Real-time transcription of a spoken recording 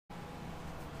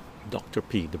Dr.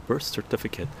 P, the birth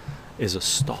certificate is a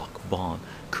stock bond,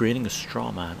 creating a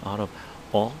straw man out of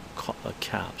all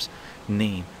caps,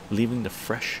 name, leaving the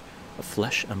flesh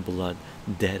and blood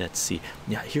dead at sea.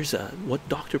 Yeah, here's what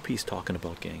Dr. P is talking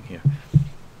about, gang. Here,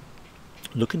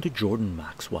 look into Jordan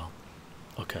Maxwell.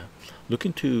 Okay, look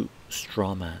into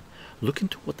straw man. Look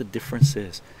into what the difference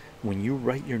is when you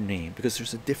write your name, because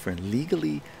there's a difference.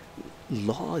 Legally,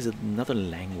 law is another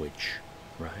language,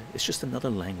 right? It's just another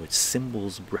language.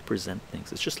 Symbols represent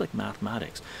things. It's just like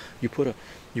mathematics. You put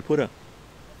a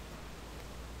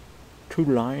two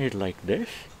lines like this,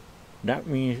 that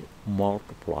means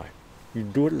multiply. You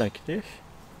do it like this,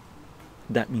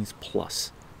 that means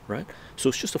plus, right? So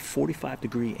it's just a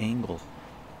 45-degree angle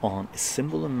on a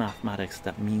symbol in mathematics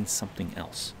that means something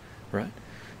else, right?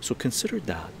 So consider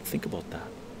that, think about that,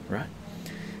 right?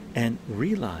 And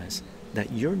realize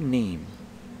that your name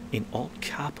in all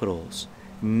capitals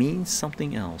means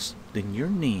something else than your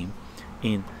name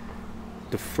in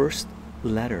the first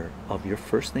letter of your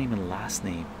first name and last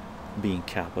name being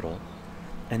capital,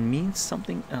 and means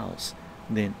something else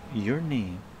than your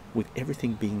name with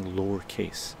everything being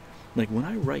lowercase. Like when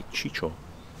I write chycho,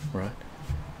 right,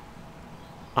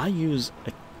 I use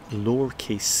a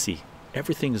lowercase c.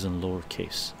 Everything is in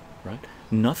lowercase, right?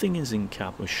 Nothing is in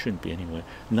capital, shouldn't be anyway.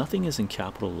 Nothing is in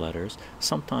capital letters.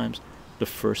 Sometimes the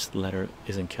first letter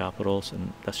is in capitals,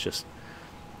 and that's just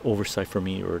oversight for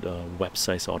me, or the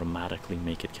websites automatically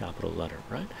make it capital letter,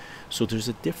 right? So there's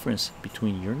a difference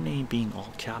between your name being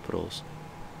all capitals,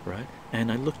 right?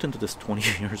 And I looked into this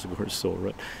 20 years ago or so,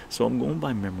 right? So I'm going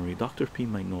by memory. Dr. P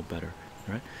might know better,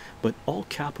 right? But all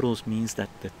capitals means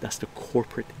that's the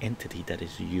corporate entity that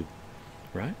is you,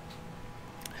 right?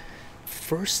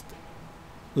 First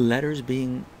letters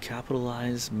being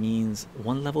capitalized means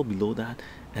one level below that,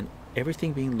 and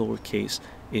everything being lowercase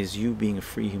is you being a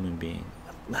free human being.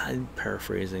 I'm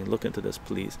paraphrasing, look into this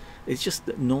please. It's just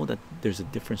know that there's a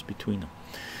difference between them.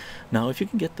 Now if you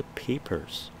can get the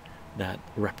papers that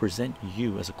represent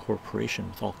you as a corporation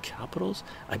with all capitals,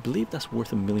 I believe that's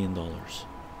worth $1 million,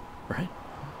 right?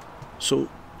 So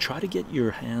try to get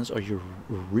your hands on your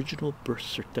original birth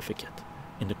certificate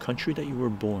in the country that you were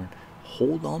born.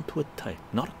 Hold on to it tight,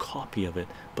 not a copy of it,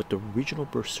 but the original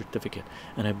birth certificate.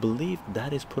 And I believe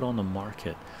that is put on the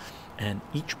market, and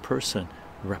each person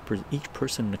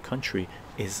in the country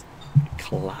is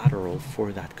collateral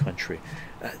for that country.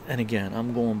 And again,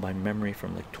 I'm going by memory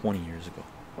from like 20 years ago.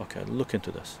 Okay, look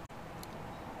into this.